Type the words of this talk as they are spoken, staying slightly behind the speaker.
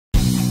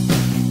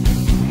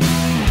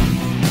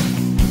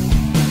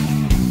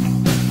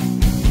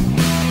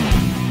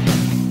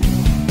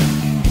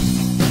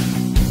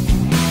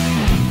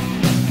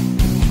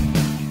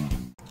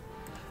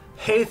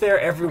Hey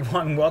there,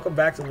 everyone. Welcome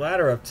back to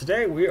Ladder Up.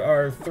 Today we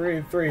are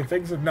 3-3.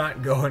 Things are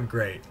not going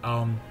great.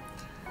 I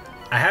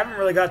haven't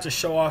really got to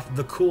show off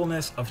the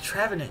coolness of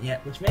Trevenant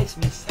yet, which makes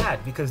me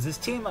sad because this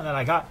team that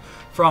I got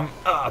from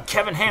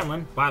Kevin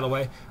Hanlon, by the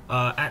way,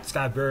 at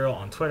Sky Burial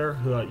on Twitter,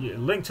 who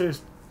link to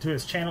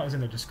his channel is in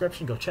the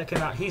description. Go check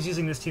him out. He's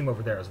using this team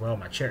over there as well.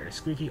 My chair is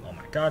squeaky. Oh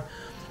my god.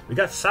 We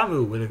got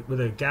Samu with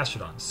a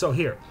Gastrodon. So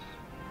here.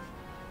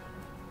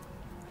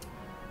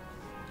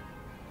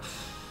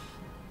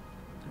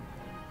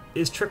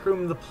 Is Trick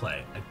Room the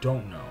play? I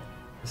don't know.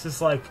 This is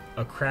like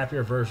a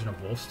crappier version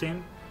of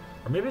Wolfstein.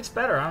 Or maybe it's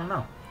better, I don't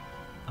know.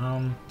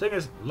 Thing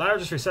is, ladder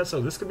just reset, so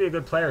this could be a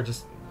good player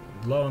just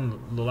low in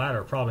the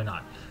ladder. Probably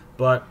not.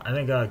 But I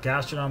think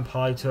Gastrodon,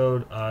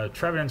 Politoed,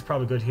 Trevenant's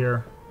probably good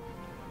here.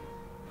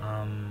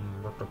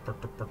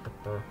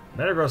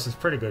 Metagross is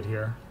pretty good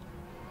here,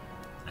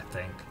 I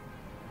think.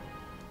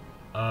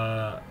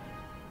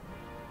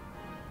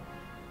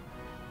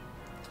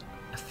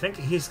 I think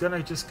he's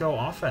gonna just go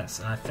offense,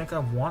 and I think I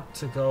want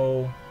to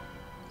go.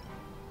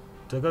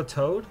 Do I go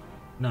Toad?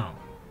 No.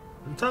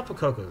 The Tapu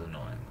Koko is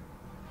annoying.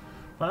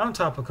 My own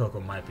Tapu Koko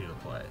might be the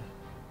play.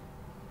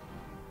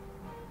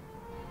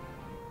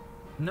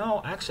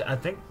 No, actually, I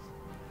think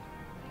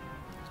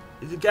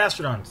the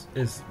Gastrodon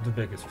is the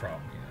biggest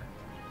problem here.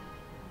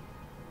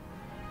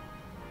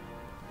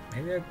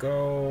 Maybe I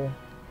go.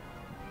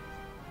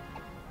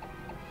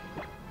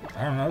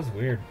 I don't know. It's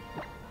weird.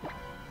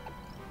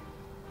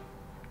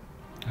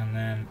 And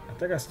then, I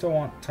think I still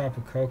want Tapu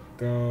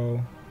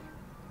Koko.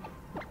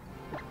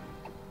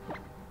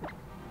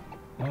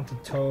 I want the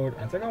Toad.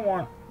 I think I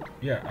want...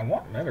 Yeah, I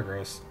want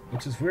Metagross.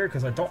 Which is weird,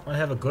 because I don't really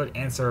have a good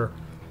answer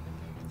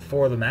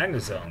for the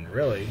Magnezone,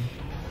 really.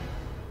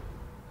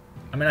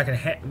 I mean, I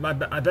can... My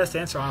best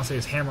answer, honestly,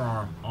 is Hammer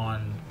Arm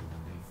on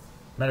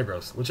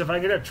Metagross. Which, if I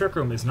get a Trick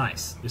Room, is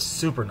nice. Is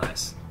super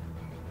nice.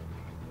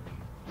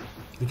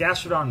 The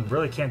Gastrodon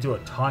really can't do a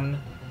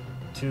ton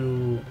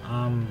to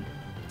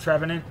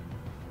Trevenant.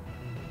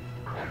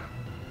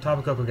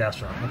 Tapu Koko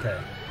Gastrodon. Okay.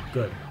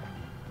 Good.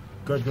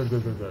 Good.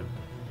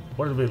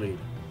 What did we lead?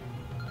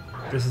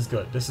 This is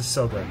good. This is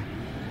so good.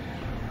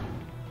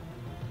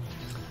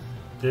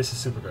 This is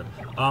super good.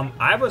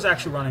 I was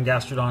actually running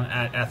Gastrodon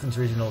at Athens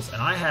Regionals,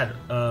 and I had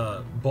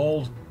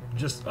bowled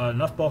just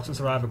enough bulk to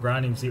survive a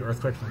Grounding Z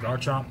Earthquake from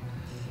Garchomp,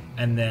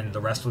 and then the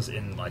rest was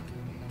in, like,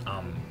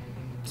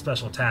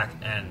 special attack,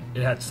 and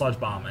it had Sludge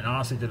Bomb, and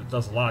honestly it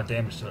does a lot of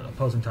damage to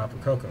opposing Tapu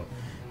Koko.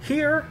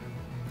 Here,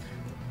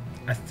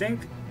 I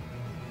think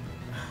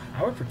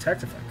I would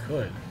protect if I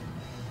could.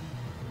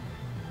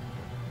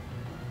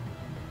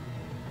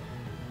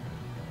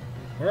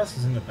 What else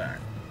is in the back?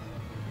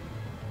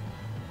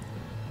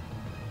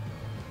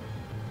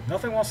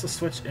 Nothing wants to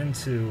switch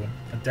into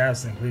a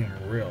Dazzling Gleam,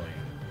 really.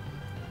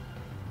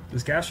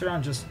 Does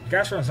Gastrodon just...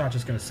 Gastrodon's not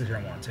just going to sit here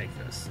and want to take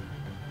this.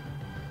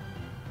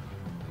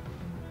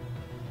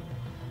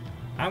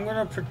 I'm going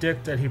to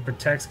predict that he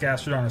protects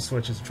Gastrodon and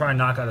switches to try and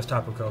knock out his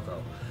Tapu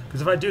Koko.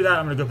 Because if I do that,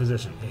 I'm in a good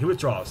position. He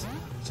withdraws.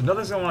 So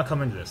nothing's going to want to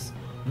come into this.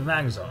 The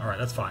Magnezone. Alright,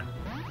 that's fine.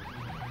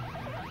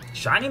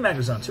 Shiny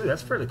Magnezone, too.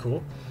 That's pretty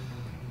cool.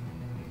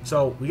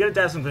 So, we get a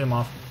Dazzling Gleam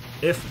off.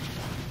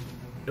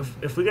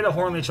 If we get a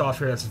Horn Leech off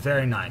here, that's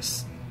very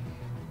nice.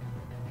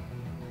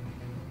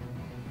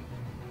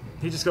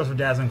 He just goes for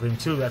Dazzling Gleam,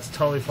 too. That's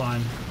totally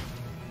fine.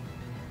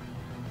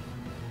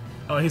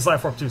 Oh, he's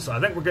Life Orb, too. So, I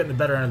think we're getting the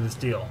better end of this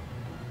deal.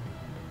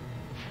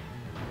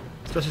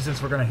 Especially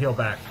since we're going to heal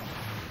back.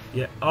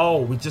 Yeah.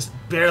 Oh, we just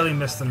barely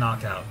missed the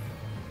knockout.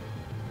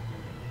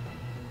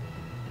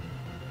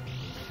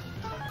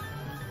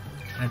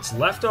 And it's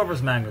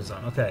Leftovers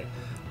Magnezone. Okay.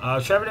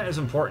 Trevenant is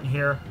important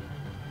here.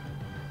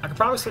 I could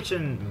probably switch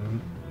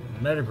in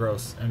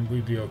Metagross and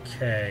we'd be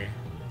okay.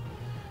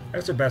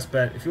 That's our best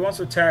bet. If he wants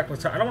to attack, I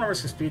don't want to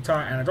risk a Speed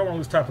Taunt, and I don't want to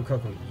lose Tapu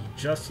Koko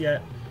just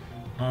yet.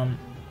 I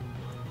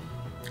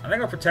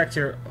think I'll protect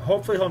here.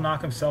 Hopefully he'll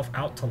knock himself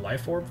out to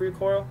Life Orb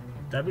Recoil.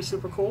 That'd be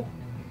super cool.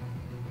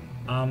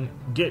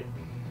 Get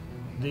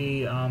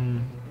the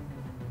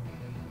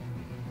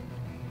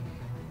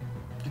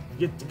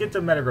get the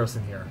Metagross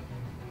in here,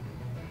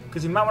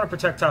 because you might want to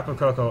protect Tapu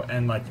Koko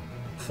and like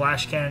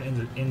Flash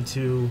Cannon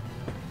into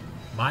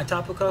my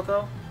Tapu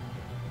Koko.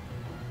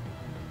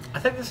 I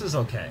think this is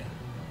okay.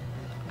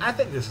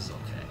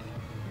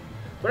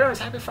 But anyways,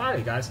 happy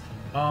Friday, guys.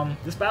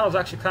 This battle is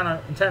actually kind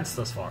of intense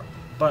thus far.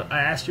 But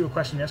I asked you a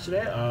question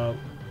yesterday.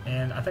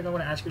 And I think I'm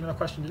going to ask you another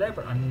question today,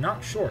 but I'm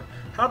not sure.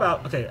 How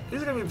about, okay,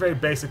 these are going to be very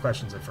basic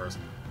questions at first.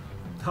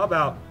 How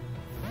about,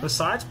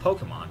 besides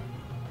Pokemon,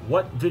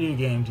 what video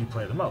game do you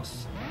play the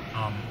most?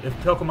 If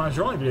Pokemon is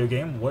your only video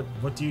game,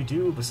 what do you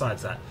do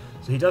besides that?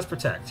 So he does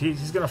protect.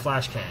 He's going to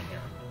Flash Cannon here.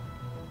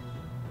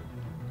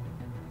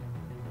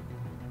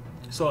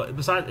 So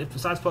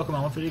besides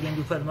Pokemon, what video game do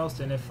you play the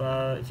most? And if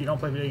you don't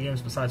play video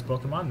games besides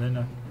Pokemon,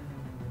 then...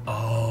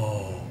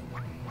 oh.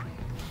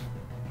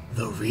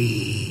 The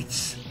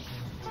reads.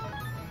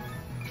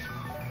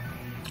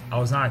 I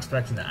was not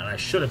expecting that, and I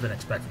should have been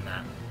expecting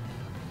that.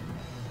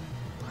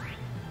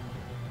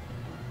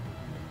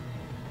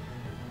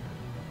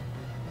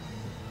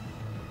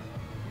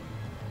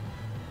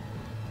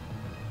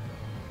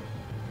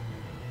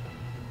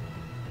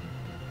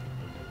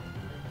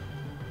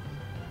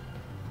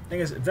 Thing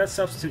is, if that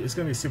substitute, it's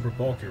going to be super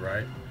bulky,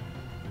 right?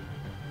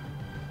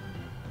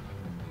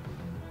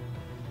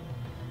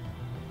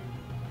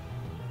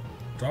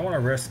 Do I want to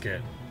risk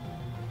it?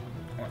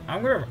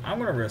 I'm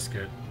gonna risk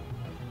it.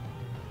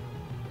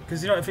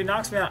 Because, you know, if he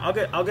knocks me out,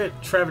 I'll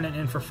get Trevenant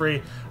in for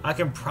free. I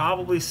can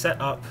probably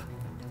set up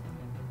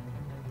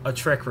a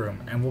Trick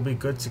Room, and we'll be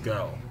good to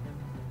go.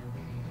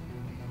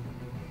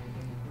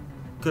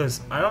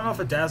 Because I don't know if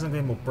a Dazzling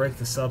Gleam will break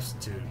the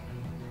substitute.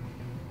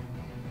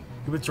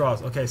 He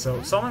withdraws. Okay,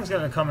 so someone's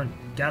going to come and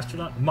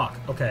Gastrodon. Muck.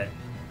 Okay.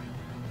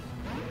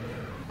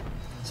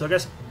 So I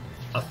guess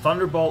a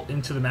Thunderbolt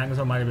into the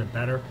Magnezone might have been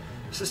better.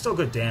 This is still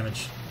good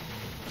damage.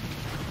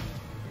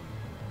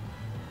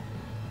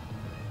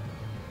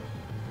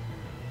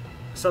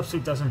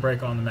 Substitute doesn't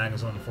break on the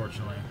Magnezone,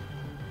 unfortunately.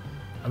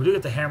 We do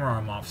get the Hammer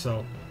Arm off,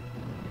 so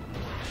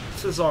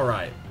this is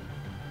alright.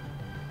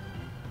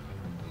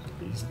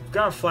 He's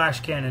got a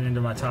Flash Cannon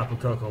into my Tapu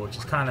Koko, which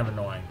is kind of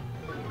annoying.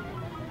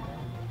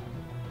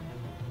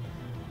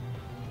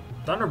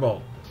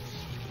 Thunderbolt.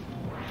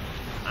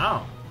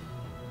 Ow.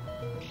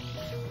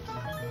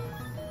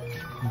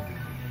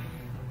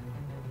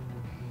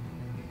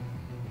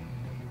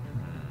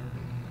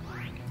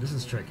 This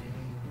is tricky.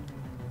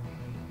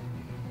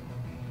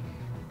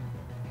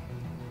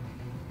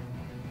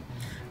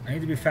 I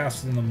need to be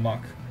faster than the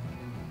Muck.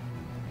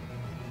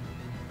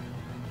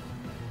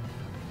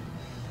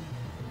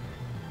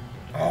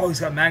 Oh, he's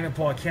got Magnet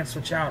Pull. I can't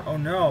switch out. Oh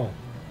no.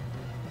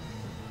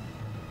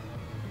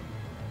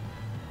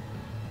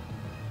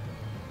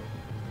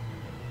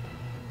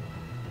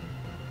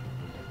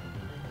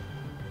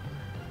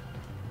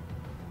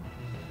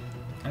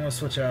 I'm gonna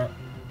switch out.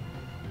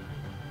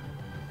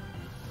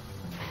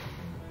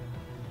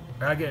 I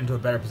gotta get into a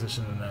better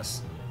position than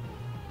this.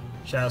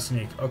 Shadow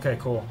Sneak. Okay,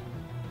 cool.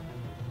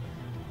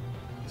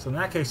 So in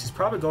that case, he's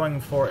probably going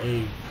for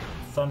a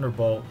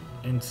Thunderbolt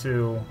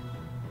into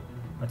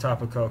a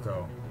Tapu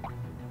Koko.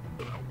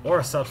 Or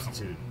a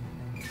substitute.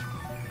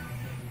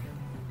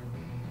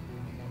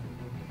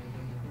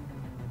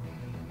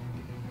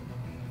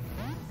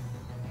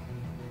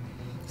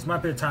 This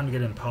might be the time to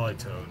get in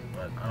Politoed,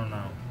 but I don't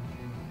know.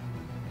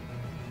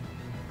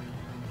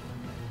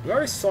 We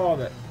already saw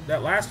that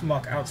that last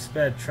Muck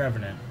outsped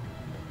Trevenant.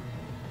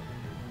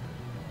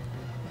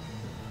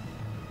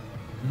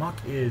 Muck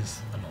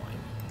is annoying.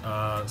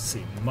 Let's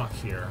see, Muck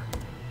here.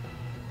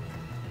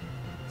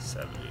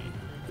 70.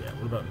 Yeah,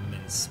 what about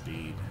min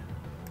speed?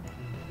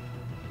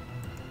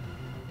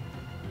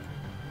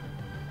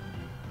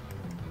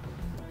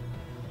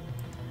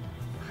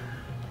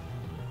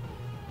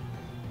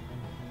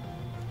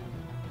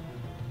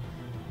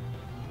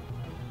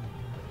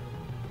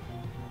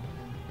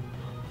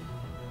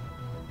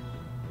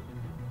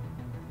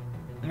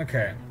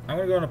 Okay, I'm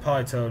gonna go into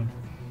Politoed.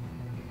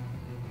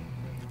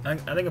 I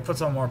think it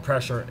puts on more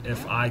pressure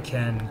if I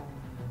can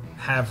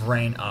have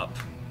rain up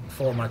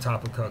for my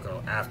Tapu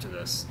Koko after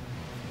this.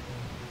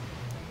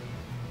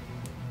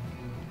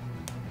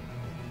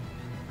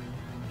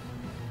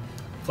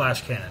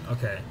 Flash Cannon,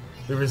 okay.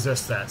 We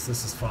resist that, so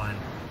this is fine.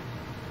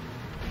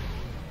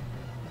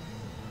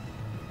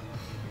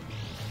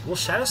 Will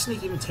Shadow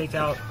Sneak even take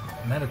out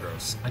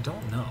Metagross? I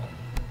don't know.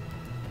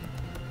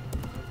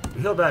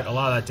 We heal back a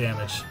lot of that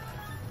damage.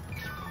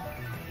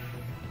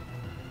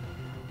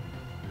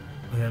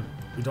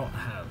 We don't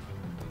have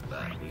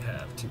that. We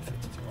have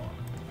 252 on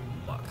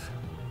Muck.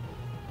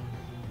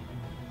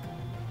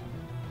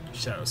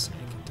 Shadow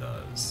Sneak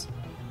does.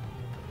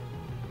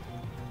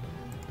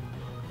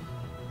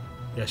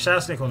 Yeah, Shadow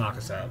Sneak will knock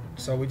us out.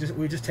 So we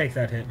just take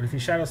that hit. But if he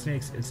Shadow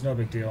Sneaks, it's no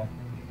big deal.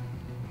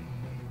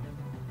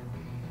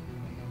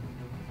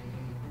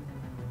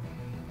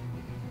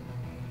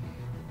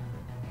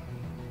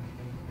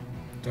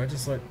 Do I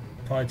just let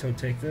Politoed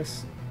take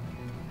this?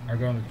 Or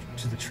go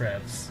to the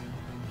Trevs?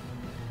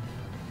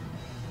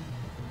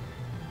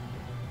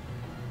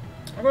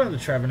 I'll go to the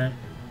Trevenant.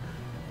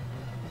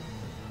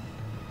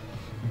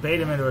 Bait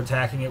him into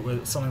attacking it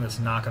with something that's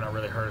not going to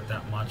really hurt it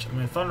that much. I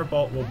mean,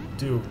 Thunderbolt will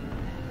do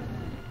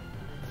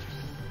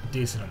a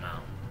decent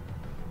amount.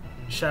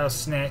 Shadow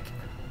Snake.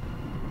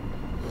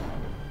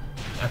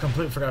 I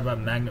completely forgot about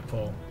Magnet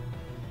Pull.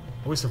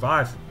 Oh, we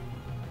survive.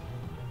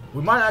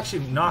 We might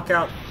actually knock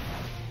out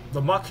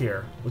the Muck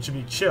here, which would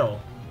be chill.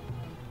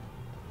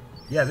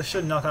 Yeah, this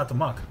should knock out the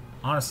Muck,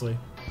 honestly.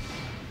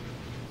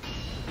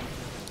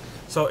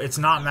 So it's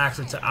not max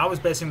attack. I was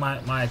basing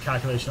my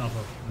calculation off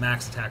of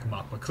max attack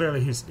Muck, but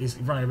clearly he's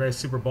running a very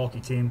super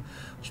bulky team,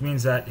 which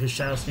means that his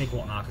Shadow Sneak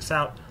won't knock us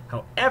out.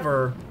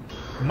 However,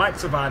 he might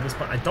survive this,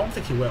 but I don't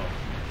think he will.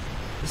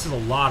 This is a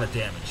lot of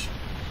damage.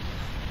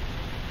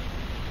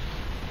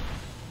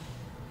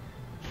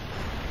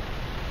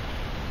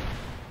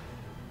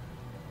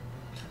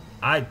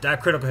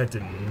 That critical hit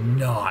did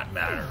not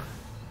matter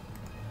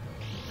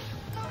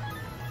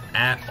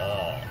at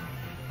all.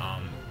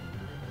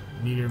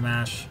 Meteor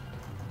Mash.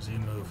 Z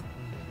move.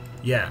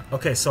 Yeah,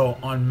 okay, so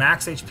on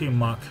max HP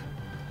Muck,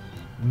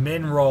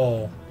 min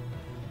roll,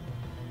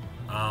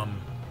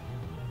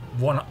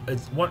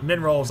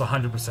 min roll is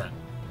 100%.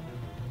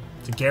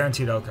 It's a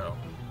guaranteed Oko.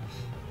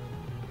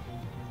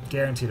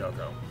 Guaranteed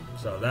Oko.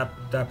 So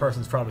that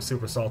person's probably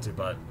super salty,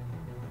 but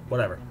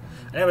whatever.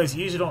 Anyways,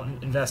 you usually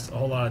don't invest a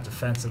whole lot of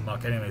defense in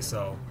luck anyway,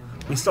 so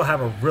we still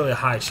have a really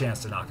high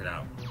chance to knock it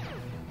out.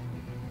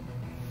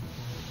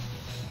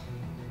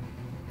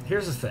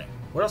 Here's the thing.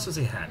 What else does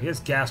he have? He has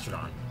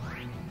Gastrodon.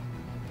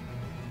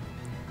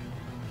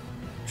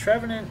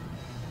 Trevenant,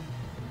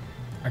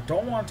 I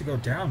don't want it to go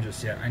down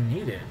just yet. I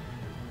need it.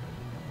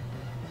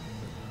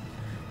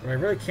 But I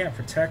really can't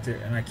protect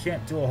it, and I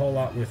can't do a whole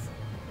lot with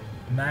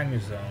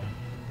Magnezone.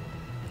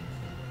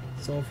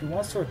 So if he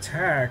wants to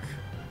attack...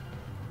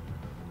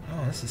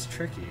 Oh, this is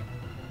tricky.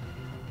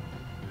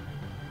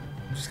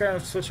 I'm just gonna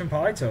switch him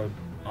Politoed,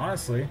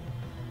 honestly.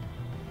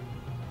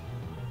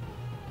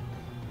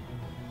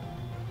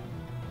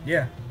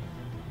 Yeah.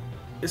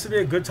 This would be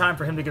a good time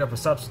for him to get up a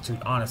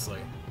substitute, honestly.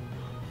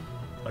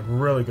 Like,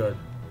 really good.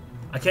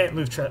 I can't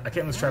lose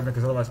Trevenant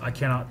because otherwise I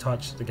cannot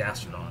touch the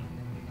Gastrodon.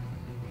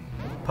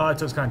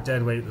 Politoed's kind of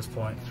dead weight at this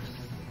point.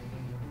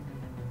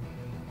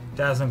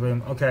 Dazzling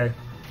Gleam, okay.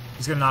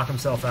 He's gonna knock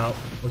himself out,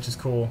 which is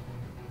cool.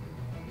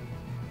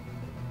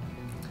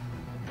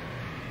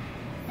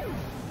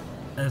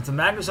 And if the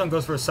Magnezone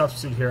goes for a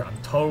substitute here, I'm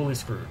totally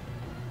screwed.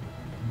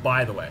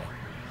 By the way.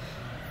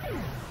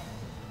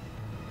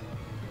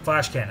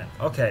 Flash Cannon.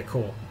 Okay,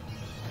 cool.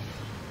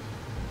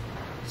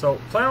 So,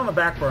 playing on the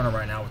back burner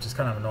right now, which is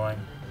kind of annoying.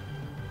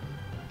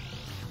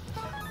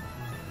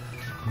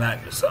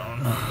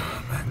 Magnezone.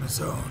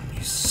 Magnezone,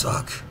 you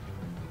suck.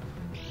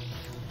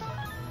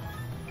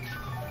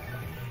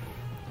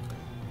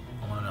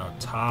 I want to know.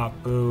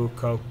 Tapu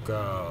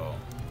Koko.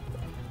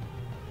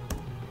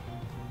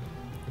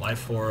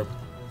 Life Orb.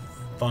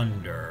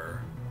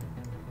 Thunder.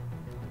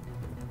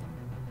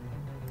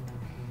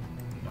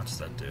 How much does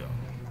that do?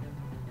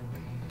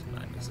 To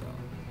Magnezone.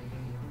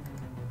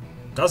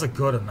 Does a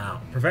good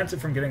amount. Prevents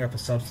it from getting up a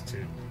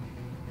substitute.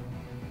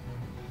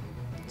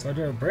 So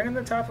do I bring in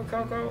the Tapu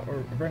Koko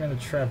or bring in the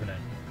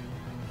Trevenant?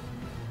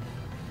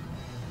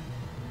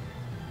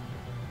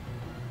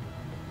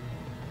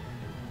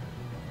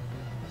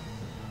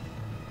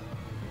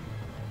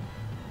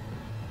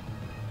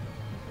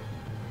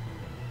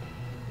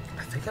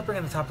 I think I bring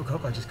in the Tapu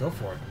Koko, I just go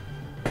for it.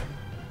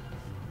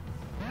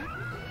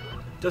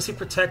 Does he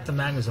protect the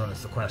Magnezone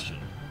is the question.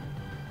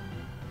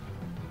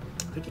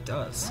 I think he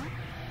does.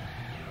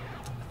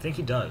 I think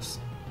he does.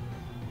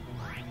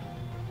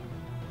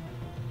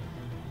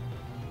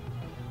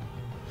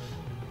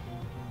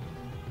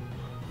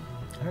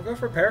 I'm gonna go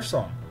for Pear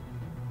Song.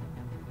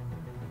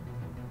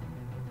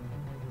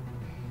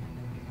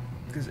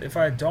 Because if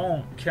I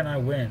don't, can I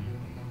win?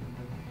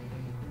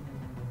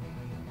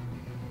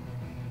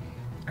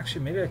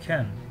 Actually, maybe I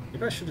can.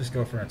 Maybe I should just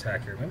go for an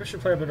attack here. Maybe I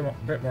should play a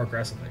bit more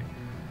aggressively.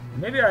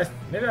 Maybe I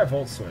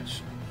Volt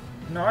Switch.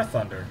 No, I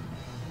Thunder.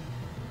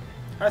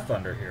 I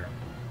Thunder here.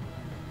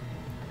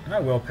 And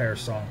I will Pear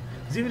Song.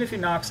 Because even if he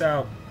knocks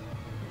out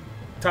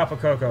Tapu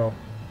Koko,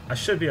 I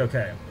should be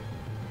okay.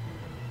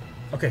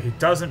 Okay, he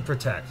doesn't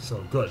protect,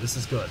 so good. This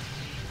is good.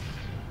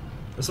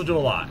 This will do a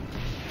lot.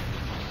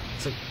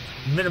 It's like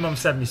minimum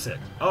 76.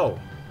 Oh.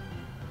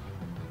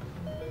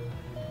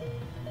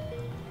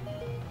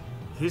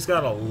 He's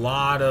got a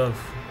lot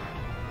of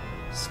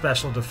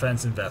special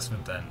defense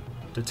investment then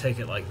to take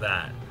it like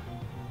that.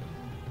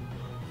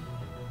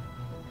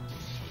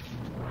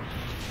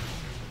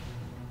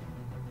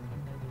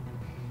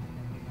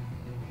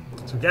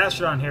 So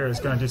Gastrodon here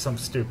is going to do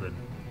something stupid.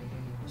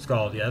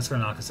 Scald, yeah, it's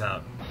going to knock us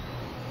out.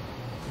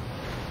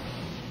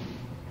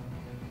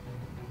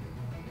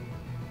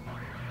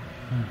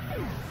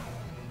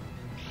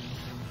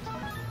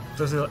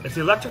 So if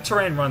the electric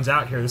terrain runs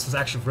out here, this is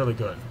actually really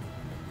good.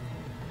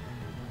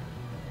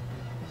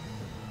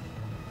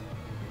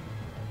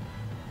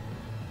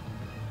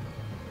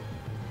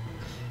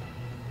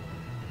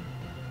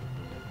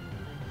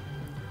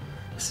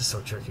 This is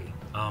so tricky.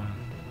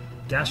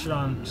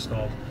 Gastrodon,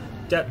 Scald.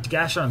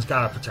 Gastrodon's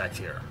got to protect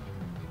here.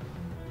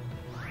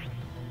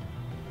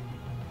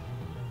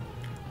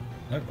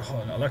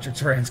 Oh, no, electric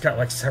terrain's got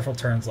like several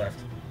turns left.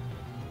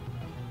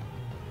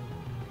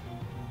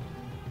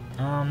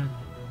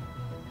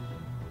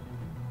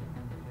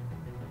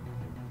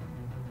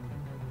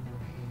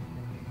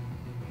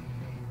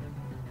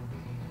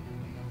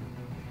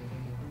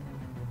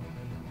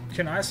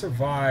 Can I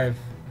survive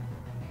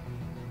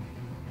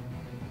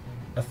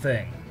a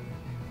thing?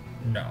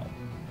 No.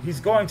 He's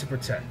going to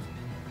protect.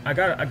 I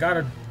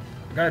gotta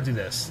do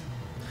this.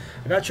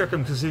 I gotta trick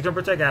him because he's gonna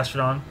protect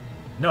Gastrodon.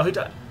 No, he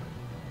does.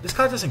 This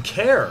guy doesn't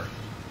care.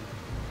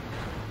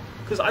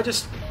 Because I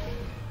just...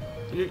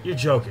 You're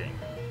joking.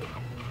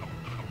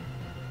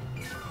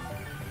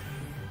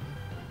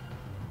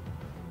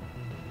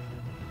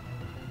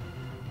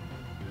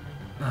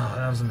 Oh,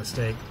 that was a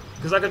mistake.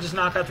 Because I could just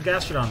knock out the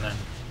Gastrodon then.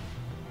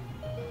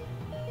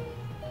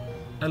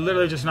 I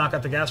literally just knock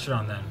out the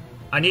Gastrodon then.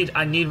 I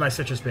need my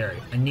Citrus Berry.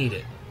 I need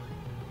it.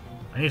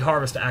 I need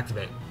Harvest to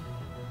activate.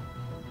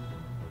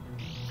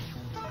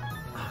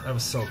 Oh, that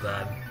was so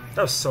bad.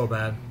 That was so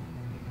bad.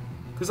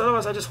 Because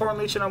otherwise I just Horn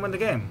Leech and I win the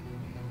game.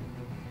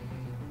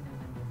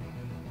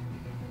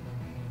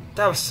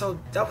 That was so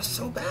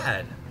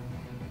bad.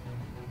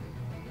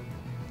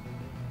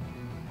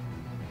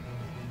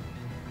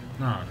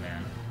 Oh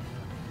man.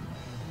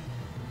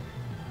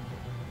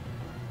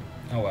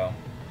 Oh well.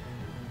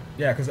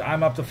 Yeah, because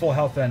I'm up to full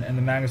health then, and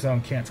the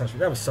Magnezone can't touch me.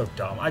 That was so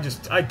dumb. I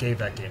gave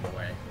that game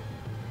away.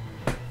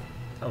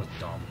 That was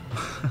dumb.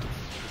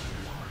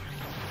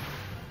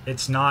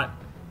 It's not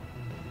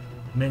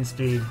min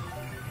speed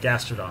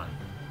Gastrodon.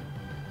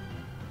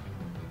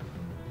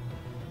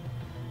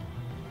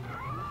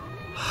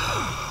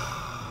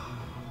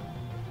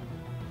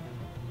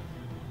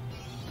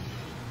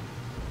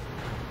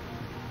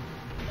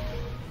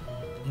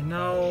 You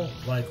know,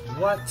 like,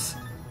 what?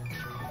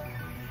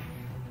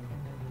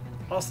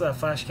 Also, that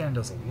Flash Cannon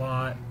does a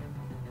lot.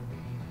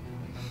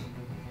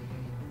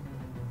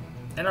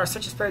 And our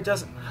Citrus Berry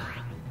doesn't...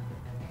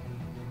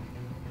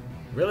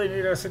 Really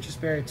need our Citrus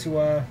Berry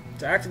to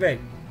activate.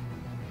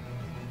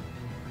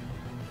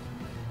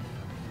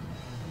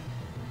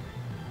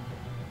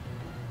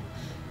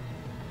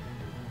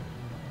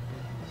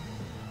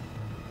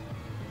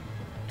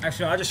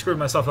 Actually, no, I just screwed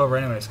myself over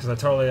anyways, because I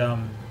totally,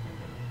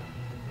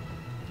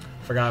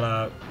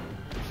 forgot,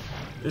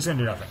 this is gonna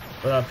do nothing.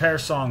 But,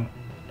 Pear's Song,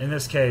 in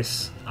this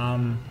case,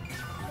 I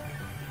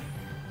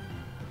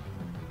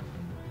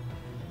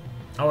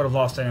would have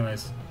lost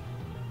anyways.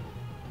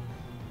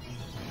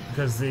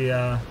 Because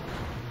the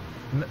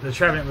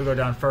Trevenant would go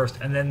down first,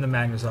 and then the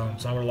Magnezone,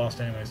 so I would have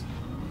lost anyways.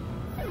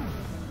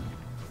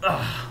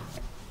 Ugh.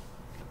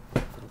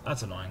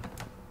 That's annoying.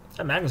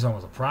 That Magnezone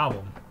was a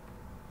problem.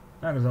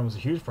 Magnezone was a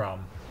huge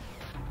problem.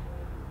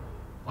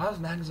 Why was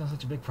Magnezone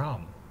such a big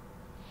problem?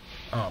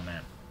 Oh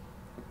man.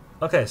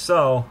 Okay,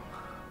 so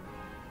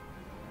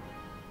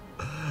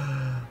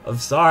I'm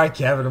sorry,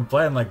 Kevin. I'm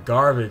playing like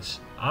garbage.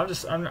 I'm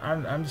just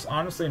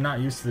honestly not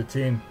used to the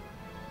team.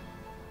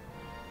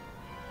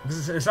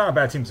 It's not a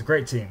bad team. It's a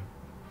great team.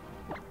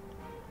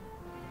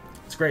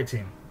 It's a great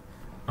team.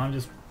 I'm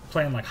just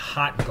playing like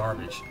hot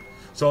garbage.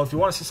 So if you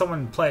want to see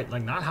someone play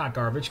like not hot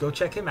garbage, go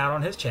check him out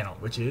on his channel,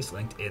 which is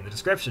linked in the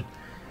description.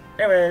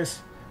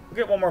 Anyways, we'll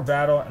get one more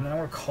battle, and then I'm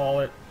gonna call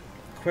it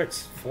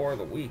quits for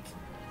the week,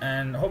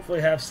 and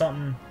hopefully have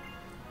something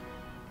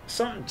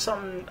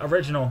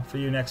original for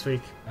you next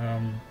week.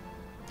 I'm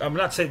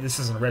not saying this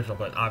isn't original,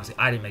 but obviously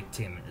I didn't make the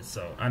team,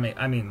 so I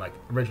mean like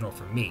original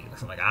for me.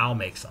 Like I'll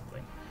make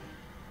something.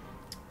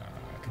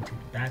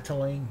 Continue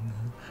battling.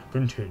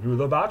 Continue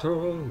the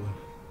battle.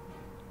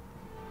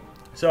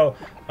 So,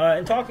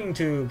 in talking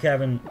to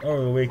Kevin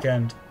over the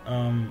weekend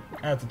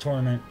at the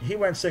tournament, he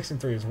went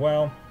 6-3 as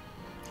well.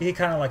 He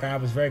kind of like I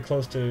was very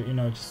close to, you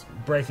know, just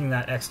breaking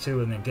that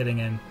X2 and then getting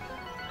in.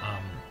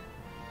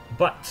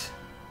 But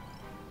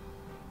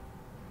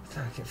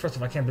first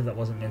of all, I can't believe that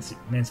wasn't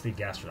min speed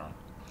Gastrodon.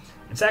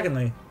 And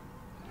secondly,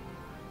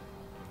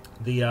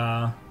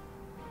 the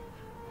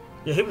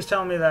he was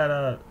telling me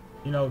that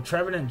you know,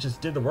 Trevenant just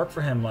did the work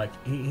for him. Like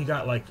he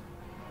got like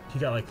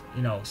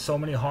you know, so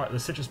many the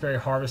Citrus Berry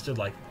harvested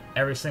like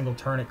every single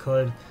turn it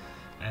could,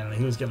 and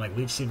he was getting like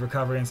Leech Seed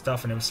recovery and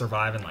stuff, and it was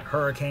surviving like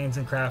hurricanes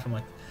and crap. I'm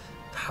like,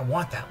 I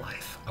want that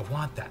life. I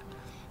want that.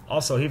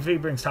 Also, if he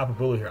brings Tapu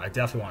Bulu here, I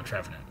definitely want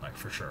Trevenant, like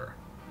for sure.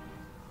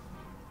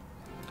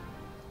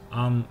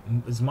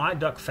 Is my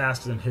duck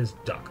faster than his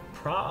duck?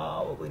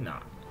 Probably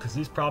not, because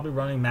he's probably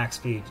running max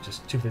speed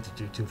just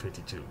 252,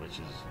 252, which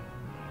is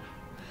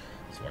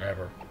it's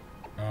whatever.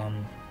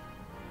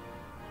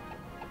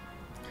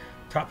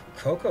 Tapu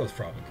Koko's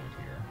probably good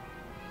here.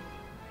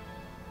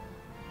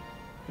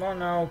 Well,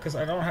 no, because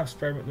I don't have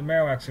spread. The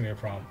Marowak's gonna be a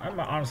problem. I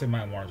honestly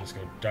might want to just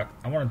go duck.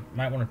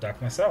 Might want to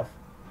duck myself.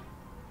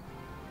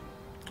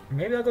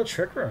 Maybe I'll go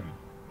Trick Room.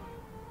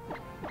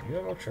 Maybe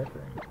I'll go Trick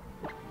Room.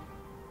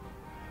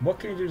 What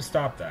can you do to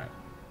stop that?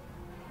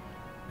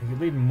 You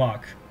could lead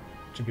Muck,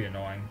 which would be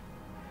annoying.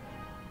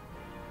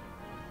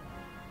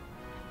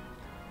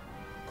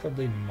 Could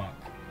lead Muck.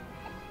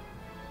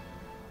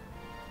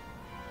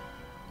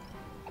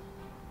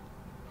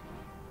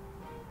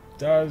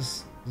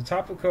 Does my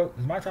Tapu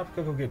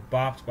Koko get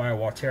bopped by a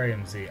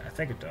Walterium Z? I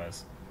think it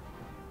does.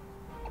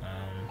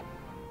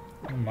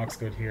 Muck's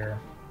good here.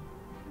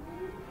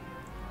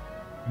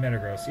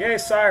 Metagross. Yay,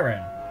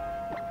 Siren!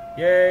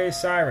 Yay,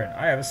 Siren.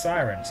 I have a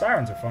Siren.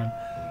 Sirens are fun.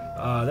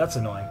 That's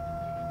annoying.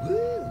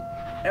 Woo!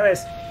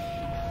 Anyways,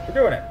 we're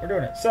doing it. We're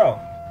doing it. So.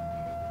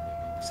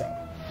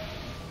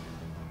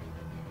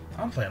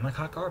 I'm playing like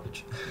hot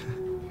garbage.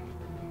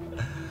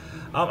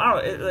 I don't know.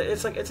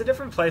 It's like it's a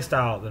different play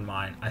style than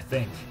mine, I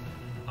think.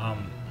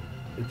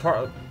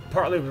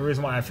 Partly the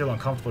reason why I feel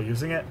uncomfortable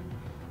using it.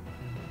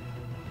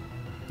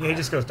 Yeah, he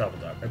just goes double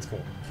duck. That's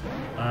cool.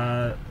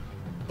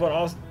 But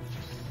also,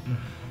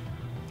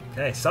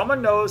 okay,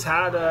 someone knows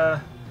how to.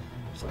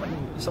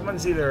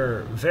 Someone's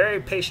either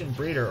very patient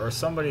breeder or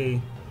somebody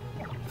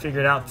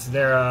figured out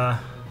their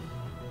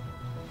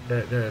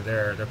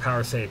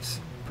power saves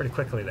pretty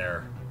quickly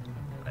there.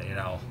 You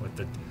know, with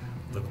the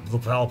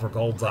developer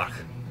gold duck.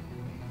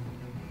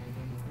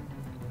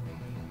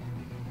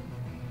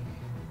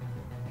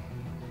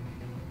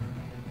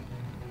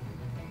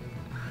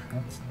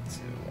 Let's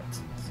do.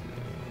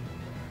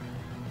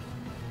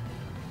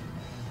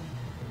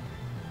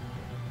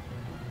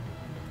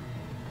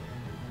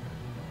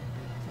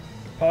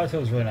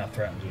 Polytoad is really not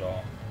threatened at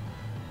all.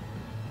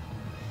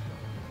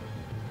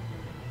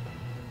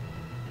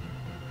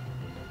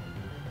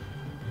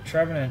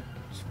 Trevenant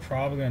is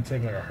probably going to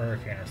take like a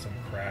hurricane or some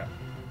crap.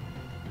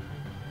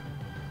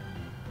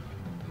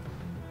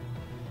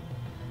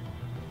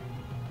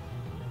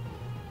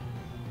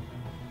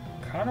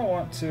 Kind of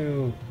want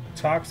to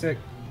toxic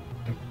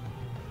the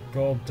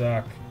gold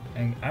duck,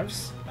 and I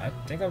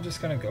think I'm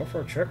just going to go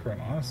for a trick room,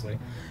 honestly.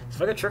 So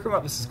if I get trick room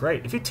up, this is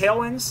great. If he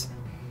tailwinds,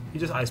 he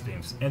just ice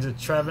beams into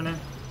Trevenant.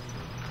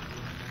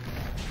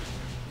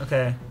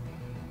 Okay.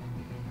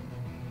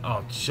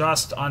 Oh,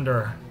 just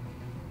under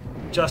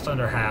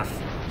half.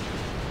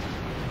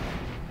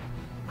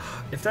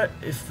 If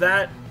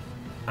that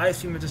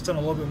ice beam had just done a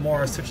little bit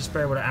more, Citrus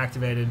Berry would have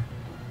activated.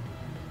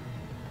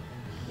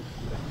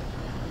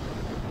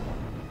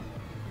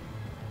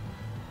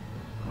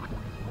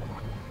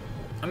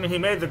 I mean, he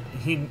made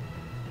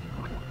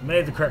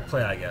the correct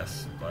play, I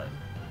guess, but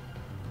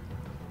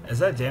is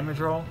that damage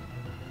roll?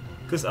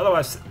 Because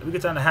otherwise, we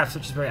get down to half,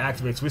 Citrus Berry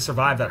activates, we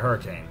survive that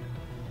hurricane.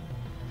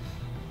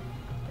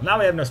 Now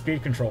we have no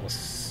speed control,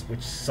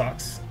 which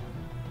sucks.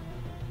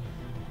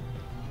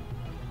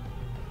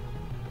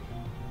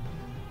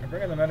 I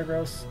bring in the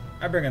Metagross.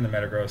 I bring in the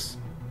Metagross.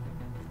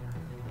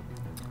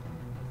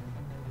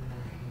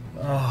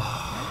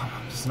 Oh,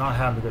 I'm just not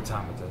having a good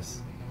time with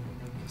this.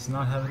 Just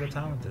not having a good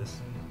time with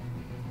this.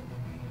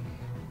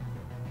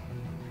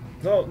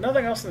 Though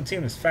nothing else in the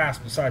team is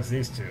fast besides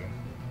these two.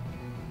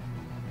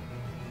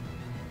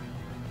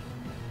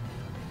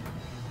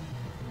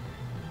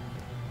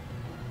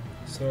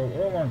 So what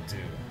do I want to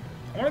do?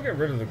 I want to get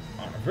rid of the.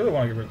 I really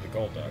want to get rid of the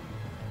gold duck.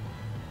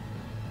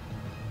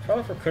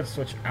 Pelipper could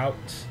switch out.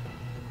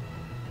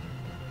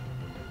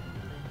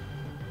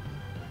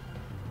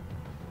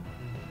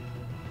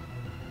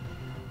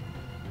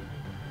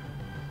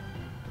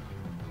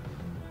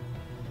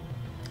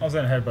 I was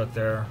in a headbutt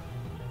there.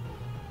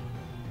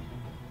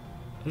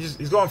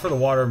 He's going for the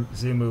water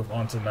Z move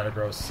onto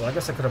Metagross, so I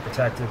guess I could have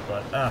protected,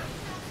 but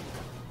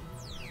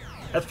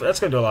that's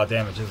gonna do a lot of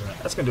damage, isn't it?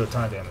 That's gonna do a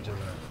ton of damage, isn't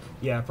it?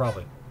 Yeah,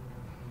 probably.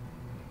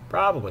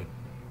 Probably.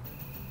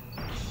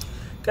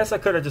 Guess I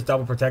could have just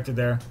double protected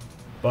there,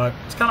 but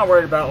I was kind of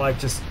worried about like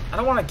just I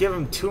don't want to give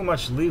him too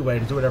much leeway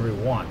to do whatever he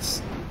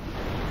wants.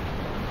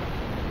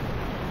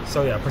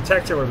 So yeah,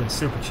 protect here would have been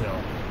super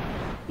chill.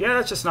 Yeah,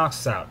 that just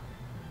knocks us out.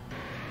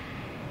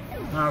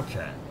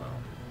 Okay.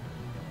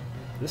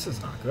 This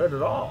is not good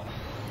at all.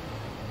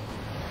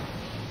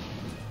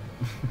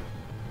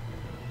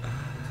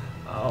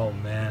 Oh,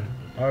 man.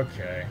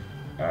 Okay.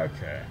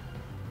 Okay.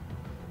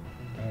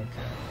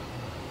 Okay.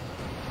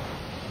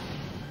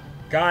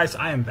 Guys,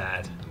 I am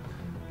bad.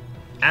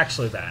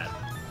 Actually bad.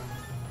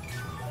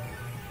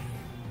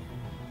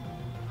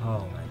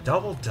 Oh, man.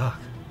 Double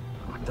duck.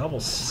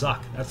 Doubles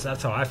suck.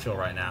 That's how I feel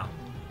right now.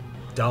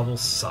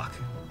 Doubles suck.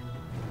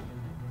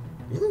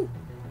 Woo.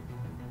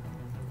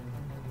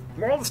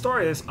 Moral of the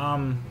story is,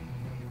 don't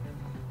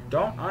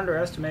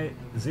underestimate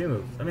the Z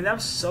move. I mean, that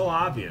was so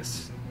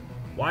obvious.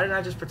 Why didn't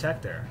I just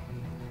protect there?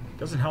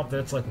 Doesn't help that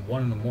it's like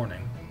 1 in the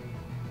morning.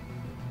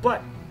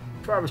 But,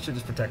 probably should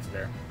just protect it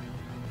there.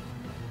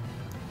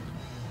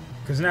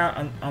 Because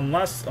now,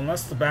 unless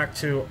the back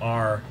two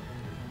are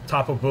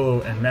Tapu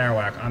Bulu and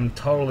Marowak, I'm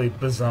totally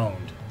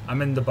bezoned.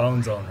 I'm in the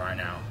bone zone right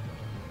now.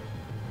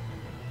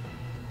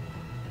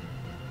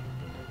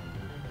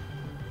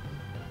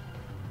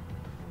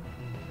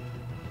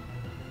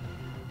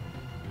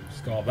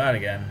 Scald that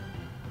again.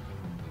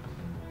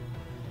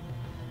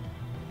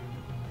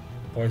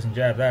 Poison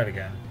jab that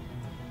again.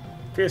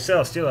 Fierce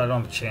Sail Steel, I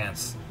don't have a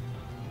chance.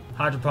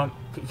 Hydro Pump.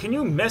 Can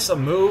you miss a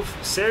move?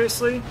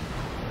 Seriously?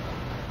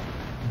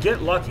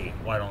 Get lucky,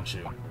 why don't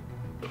you?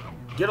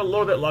 Get a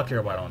little bit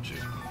luckier, why don't you?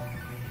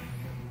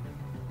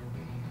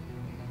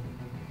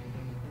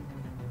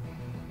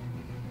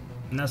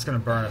 And that's gonna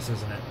burn us,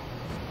 isn't it?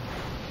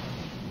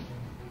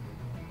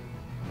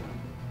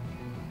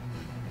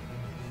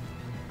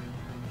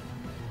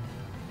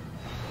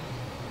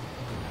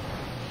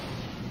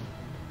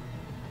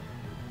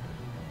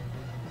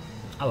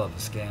 I love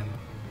this game.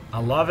 I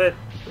love it.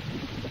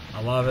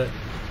 I love it.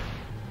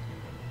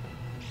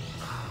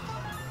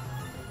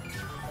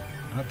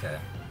 Okay.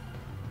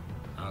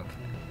 Okay.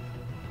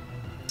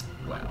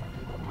 Well.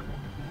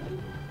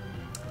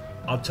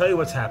 I'll tell you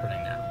what's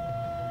happening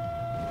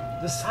now.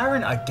 The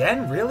siren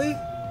again? Really?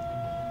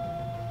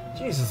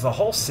 Jesus, the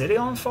whole city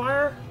on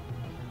fire?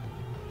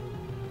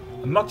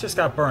 The muck just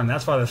got burned.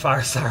 That's why the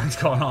fire siren's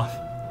going off.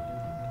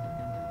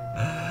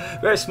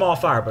 Very small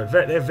fire, but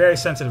they have very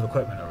sensitive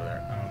equipment over there.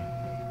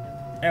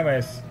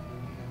 Anyways,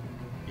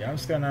 yeah, I'm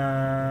just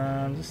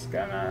gonna.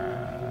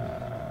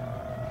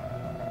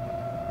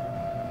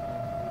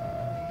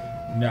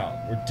 No,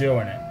 we're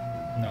doing it.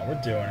 No, we're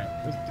doing it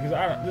because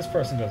this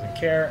person doesn't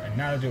care, and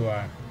neither do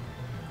I.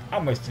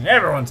 I'm wasting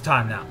everyone's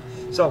time now.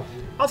 So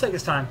I'll take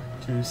this time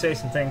to say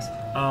some things.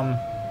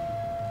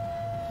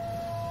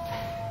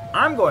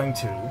 I'm going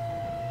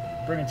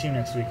to bring a team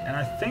next week, and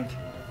I think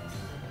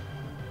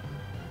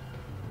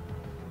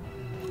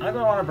what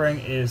I want to bring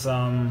is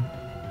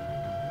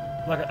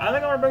Like, I think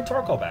I'm gonna bring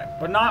Torkoal back,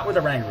 but not with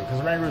Oranguru,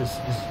 because Oranguru is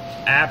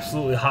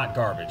absolutely hot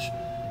garbage.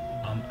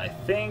 I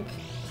think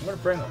I'm gonna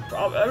bring.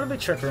 It'll be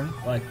Trick Room,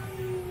 like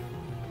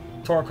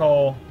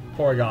Torkoal,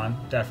 Porygon,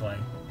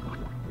 definitely.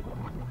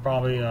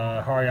 Probably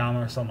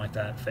Hariyama or something like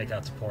that. Fake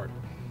out support.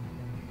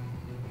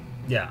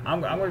 Yeah,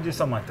 I'm gonna do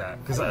something like that,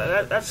 because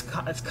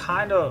that's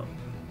kind of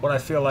what I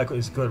feel like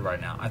is good right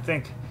now. I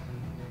think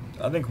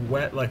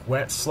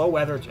slow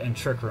weather and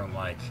Trick Room,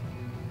 like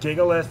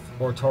Gigalith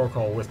or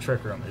Torkoal with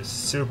Trick Room, is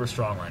super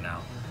strong right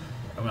now.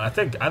 I mean, I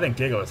think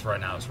Gigalith right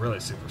now is really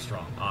super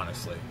strong,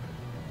 honestly.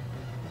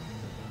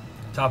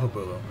 Tapu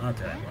Bulu.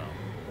 Okay, well,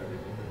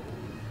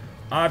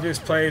 obvious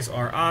plays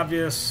are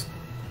obvious.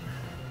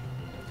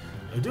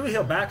 Do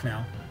heal back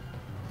now.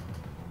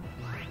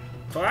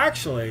 So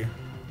actually,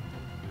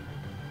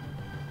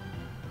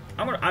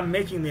 I'm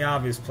making the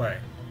obvious play,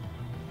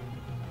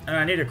 and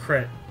I need a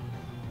crit.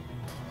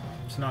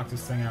 Let's knock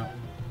this thing out.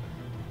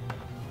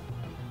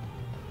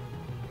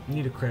 I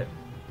need a crit.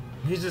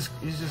 He's just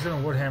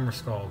gonna Woodhammer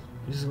Scald.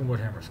 He's just gonna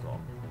Woodhammer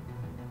Scald.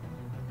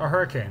 Or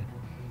Hurricane.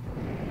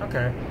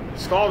 Okay.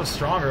 Scald is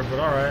stronger, but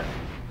alright.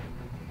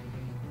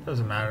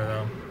 Doesn't matter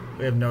though.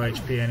 We have no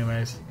HP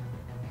anyways.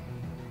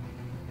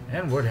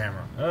 And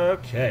Woodhammer.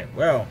 Okay,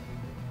 well.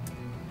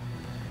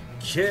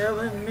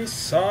 Killing me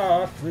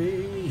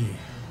softly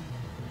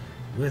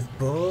with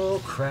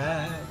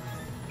bullcrap,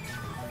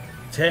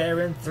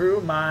 tearing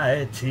through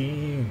my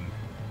team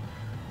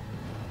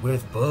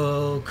with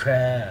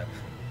bullcrap,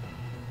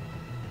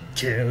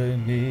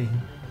 killing me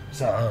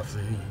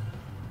softly.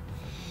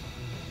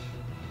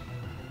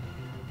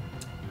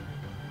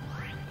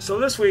 So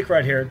this week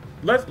right here,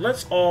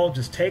 let's all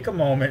just take a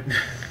moment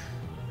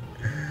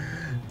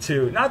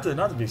to not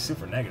to be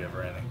super negative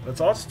or anything.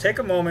 Let's all just take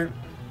a moment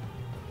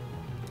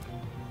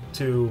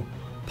to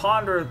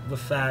ponder the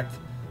fact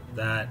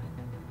that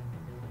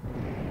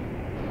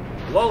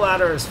low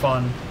ladder is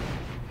fun.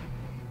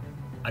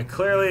 I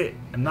clearly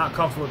am not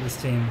comfortable with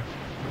this team,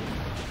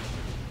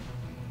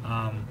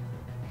 and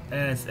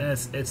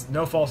it's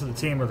no fault of the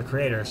team or the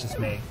creator. It's just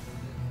me.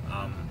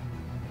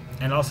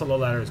 And also low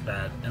ladder is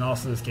bad, and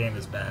also this game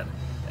is bad,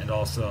 and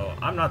also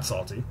I'm not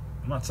salty.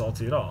 I'm not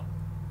salty at all,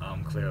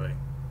 clearly.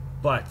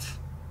 But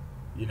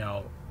you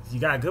know, you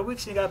got good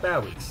weeks and you got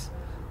bad weeks.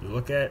 You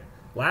look at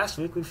last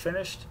week, we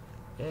finished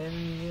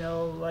in, you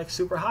know, like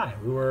super high.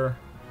 We were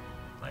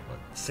like what,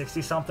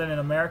 60 something in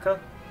America.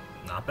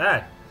 Not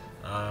bad.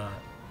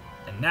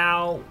 And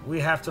now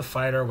we have to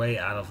fight our way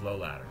out of low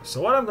ladder.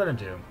 So what I'm going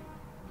to do,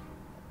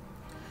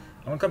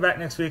 I'm going to come back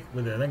next week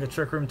with I think a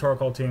Trick Room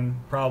Torkoal team,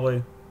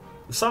 probably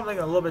something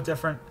a little bit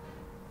different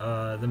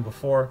than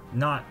before.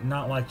 Not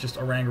like just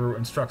Oranguru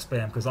and Struck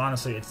Spam, because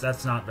honestly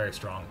that's not very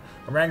strong.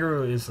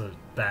 Oranguru is a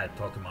bad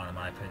Pokemon in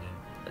my opinion,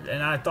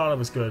 and I thought it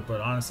was good,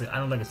 but honestly I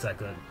don't think it's that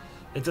good.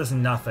 It does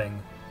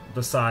nothing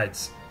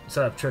besides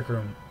set up Trick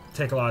Room,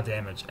 take a lot of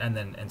damage, and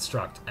then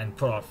instruct and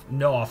put off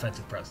no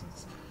offensive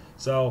presence.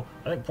 So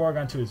I think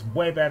Porygon 2 is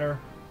way better.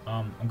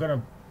 I'm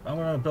gonna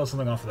build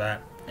something off of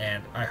that,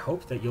 and I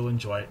hope that you'll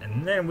enjoy it.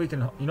 And then we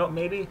can, you know,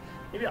 maybe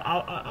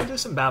I'll do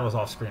some battles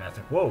off screen. I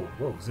think. Whoa,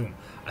 zoom.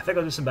 I think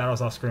I'll do some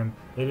battles off screen.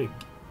 Maybe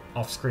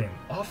off screen.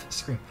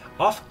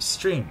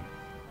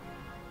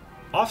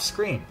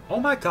 Oh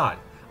my God.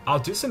 I'll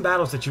do some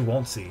battles that you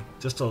won't see,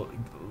 just to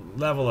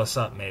level us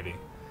up, maybe.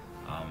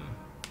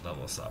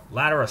 Level us up.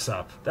 Ladder us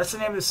up. That's the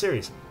name of the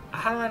series.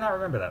 How did I not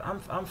remember that?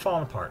 I'm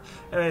falling apart.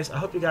 Anyways, I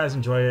hope you guys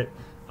enjoy it.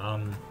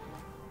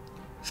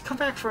 Just come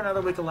back for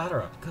another week of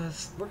Ladder Up,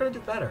 because we're going to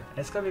do better.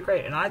 It's going to be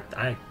great. And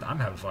I'm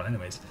having fun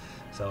anyways.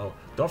 So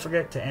don't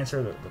forget to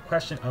answer the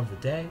question of the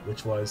day,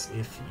 which was,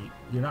 if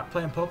you're not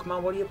playing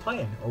Pokemon, what are you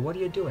playing? Or what are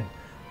you doing?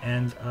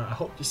 And I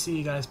hope to see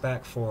you guys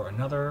back for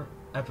another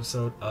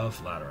episode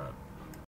of Ladder Up.